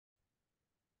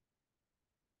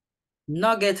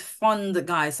Nugget Fund,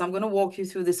 guys. So I'm going to walk you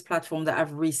through this platform that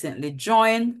I've recently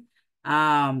joined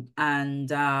and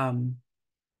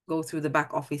go through the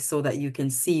back office so that you can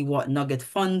see what Nugget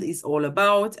Fund is all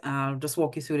about. I'll just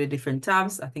walk you through the different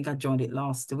tabs. I think I joined it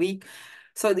last week.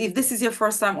 So if this is your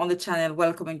first time on the channel,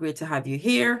 welcome and great to have you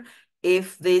here.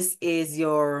 If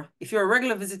you're a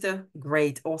regular visitor,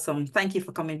 great, awesome. Thank you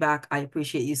for coming back. I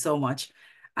appreciate you so much.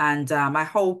 And I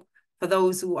hope for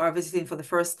those who are visiting for the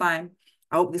first time,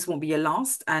 I hope this won't be your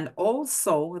last. And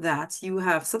also that you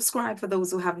have subscribed. For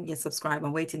those who haven't yet subscribed,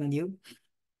 I'm waiting on you.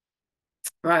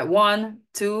 Right, 1,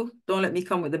 2, don't let me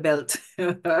come with the belt.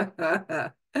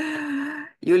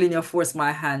 You'll force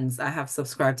my hands. I have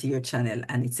subscribed to your channel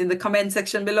and it's in the comment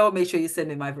section below. Make sure you send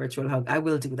me my virtual hug. I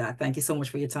will do that. Thank you so much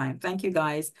for your time. Thank you,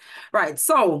 guys. Right,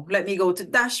 so let me go to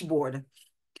dashboard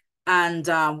and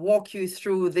walk you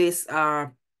through this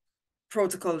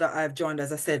protocol that I've joined,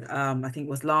 as I said, I think it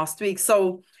was last week.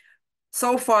 So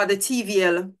far the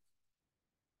TVL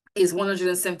is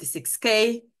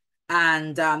 176K.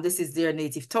 And this is their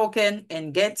native token,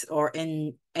 NGET or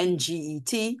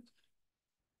NGET.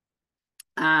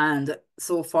 And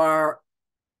so far,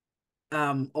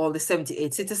 all the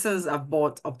 78 citizens have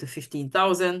bought up to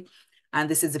 15,000. And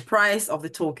this is the price of the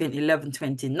token,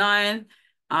 11.29.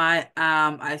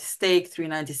 I staked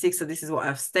 396. So this is what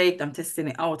I've staked. I'm testing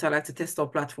it out. I like to test our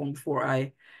platform before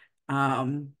I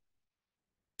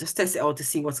just test it out to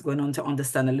see what's going on, to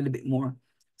understand a little bit more.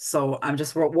 So I'm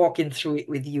just walking through it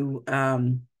with you,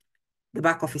 the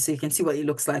back office, so you can see what it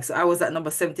looks like. So I was at number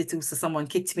 72, so someone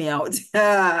kicked me out.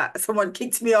 Someone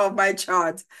kicked me off my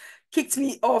chart, kicked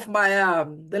me off my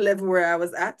the level where I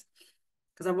was at,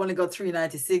 because I've only got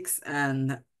 396,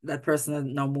 and that person has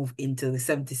now moved into the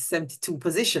 72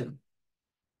 position.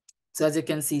 So as you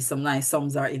can see, some nice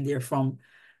sums are in there from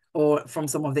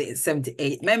some of the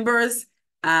 78 members.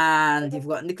 And you've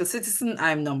got Nickel Citizen,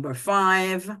 I'm number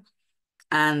 5.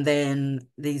 And then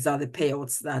these are the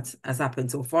payouts that has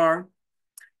happened so far.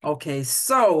 Okay,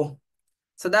 so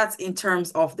that's in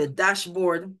terms of the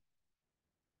dashboard.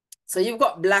 So you've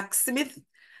got blacksmith,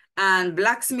 and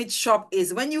blacksmith shop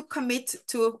is when you commit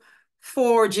to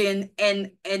forging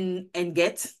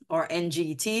NGET or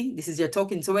NGT. This is your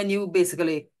token. So when you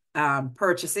basically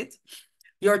purchase it,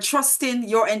 you're entrusting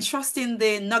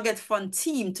the Nugget Fund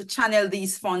team to channel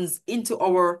these funds into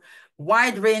our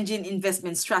wide-ranging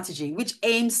investment strategy, which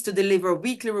aims to deliver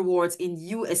weekly rewards in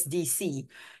USDC.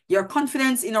 Your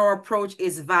confidence in our approach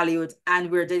is valued,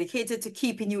 and we're dedicated to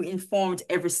keeping you informed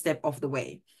every step of the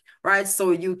way, right?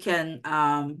 So you can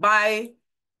buy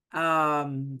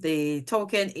the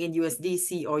token in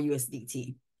USDC or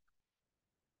USDT.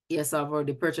 Yes, I've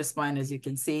already purchased mine, as you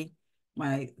can see,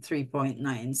 my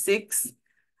 3.96.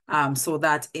 So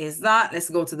that is that.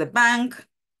 Let's go to the bank.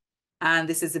 And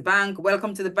this is the bank.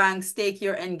 Welcome to the bank. Stake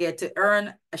here and get to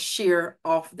earn a share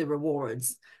of the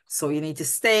rewards. So you need to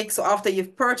stake. So after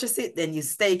you've purchased it, then you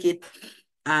stake it,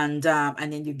 and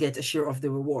then you get a share of the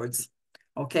rewards.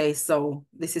 Okay, so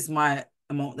this is my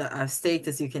amount that I've staked.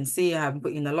 As you can see, I haven't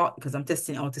put in a lot because I'm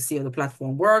testing out to see how the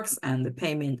platform works and the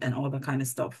payment and all that kind of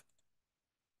stuff.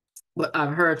 But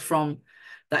I've heard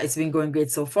that it's been going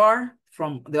great so far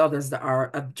from the others that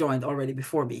have joined already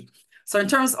before me. So in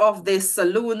terms of this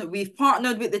saloon, we've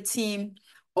partnered with the team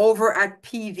over at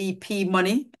PVP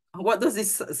Money. What does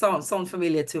this sound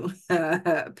familiar to?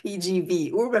 PGV.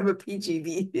 Who remember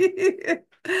PGV?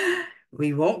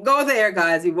 We won't go there,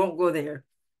 guys. We won't go there.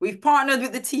 We've partnered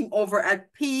with the team over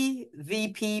at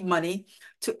PVP Money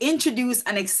to introduce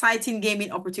an exciting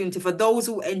gaming opportunity for those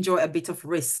who enjoy a bit of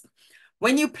risk.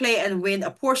 When you play and win,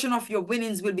 a portion of your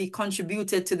winnings will be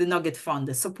contributed to the Nugget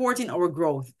Fund, supporting our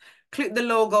growth. Click the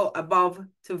logo above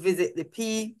to visit the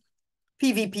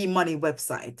PVP Money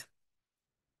website.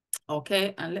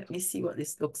 Okay, and let me see what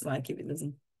this looks like if it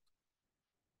doesn't.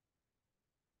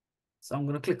 So I'm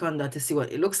going to click on that to see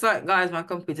what it looks like. Guys, my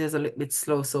computer is a little bit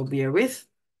slow, so bear with.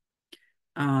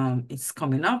 It's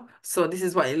coming up. So this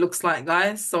is what it looks like,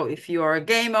 guys. So if you are a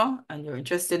gamer and you're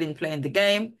interested in playing the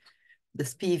game,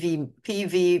 this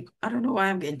PV, I don't know why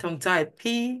I'm getting tongue-tied.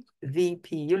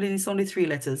 PVP, it's only 3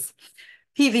 letters.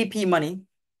 PVP Money.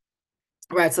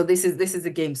 Right, so this is the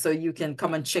game. So you can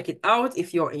come and check it out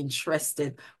if you're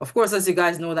interested. Of course, as you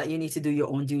guys know, that you need to do your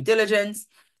own due diligence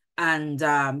and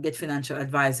get financial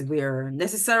advice where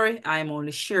necessary. I am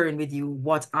only sharing with you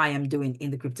what I am doing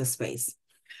in the crypto space.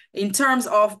 In terms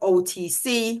of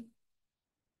OTC,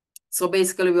 so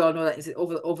basically, we all know that it's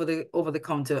over the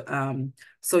counter.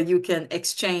 So you can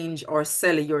exchange or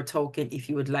sell your token if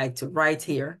you would like to. Right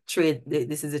here, trade.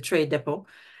 This is a trade depot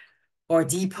or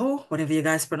depot, whatever you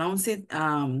guys pronounce it.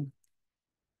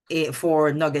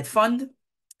 For Nugget Fund.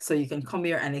 So you can come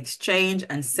here and exchange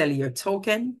and sell your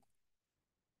token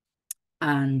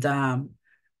and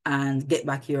get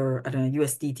back your, I don't know,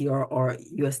 USDT or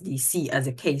USDC as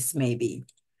a case may be.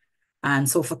 And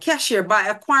so for cashier, by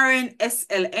acquiring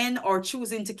SLN or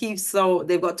choosing to keep, so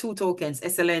they've got two tokens,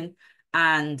 SLN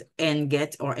and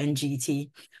NGET or NGT.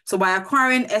 So by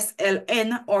acquiring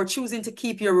SLN or choosing to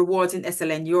keep your rewards in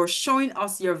SLN, you're showing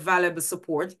us your valuable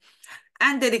support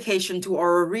and dedication to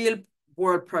our real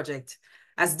world project.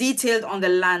 As detailed on the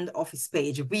land office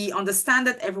page, we understand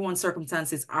that everyone's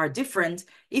circumstances are different.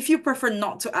 If you prefer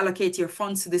not to allocate your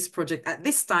funds to this project at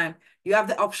this time, you have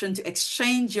the option to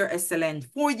exchange your SLN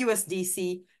for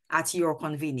USDC at your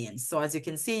convenience. So as you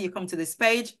can see, you come to this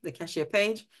page, the cashier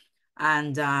page,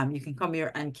 and you can come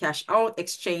here and cash out,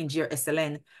 exchange your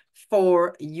SLN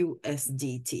for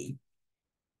USDT.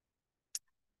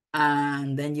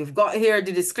 And then you've got here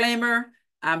the disclaimer.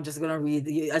 I'm just going to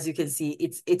read, as you can see,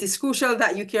 it is crucial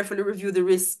that you carefully review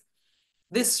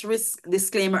this risk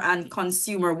disclaimer and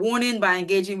consumer warning by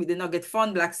engaging with the Nugget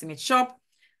Fund, Blacksmith Shop,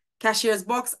 Cashier's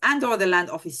Box, and or the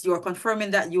land office. You are confirming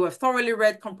that you have thoroughly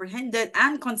read, comprehended,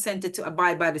 and consented to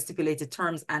abide by the stipulated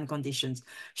terms and conditions.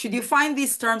 Should you find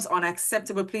these terms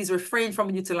unacceptable, please refrain from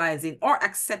utilizing or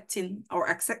accessing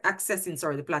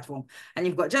the platform. And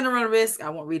you've got general risk.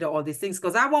 I won't read all these things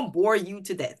because I won't bore you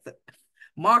to death.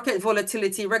 Market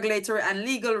volatility, regulatory and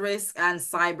legal risk, and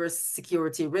cyber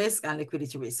security risk and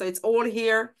liquidity risk. So it's all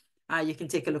here. You can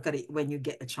take a look at it when you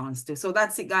get a chance to. So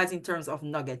that's it, guys, in terms of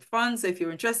Nugget Fund. So if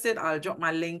you're interested, I'll drop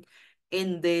my link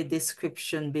in the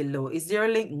description below. Is there a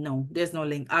link? No, there's no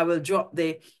link. I will drop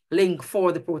the link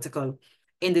for the protocol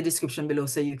in the description below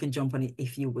so you can jump on it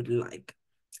if you would like.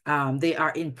 They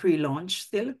are in pre-launch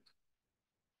still.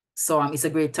 So it's a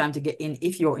great time to get in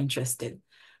if you're interested.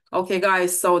 Okay,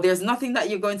 guys, so there's nothing that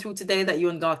you're going through today that you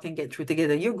and God can get through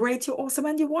together. You're great, you're awesome,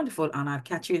 and you're wonderful. And I'll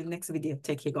catch you in the next video.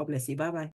 Take care. God bless you. Bye-bye.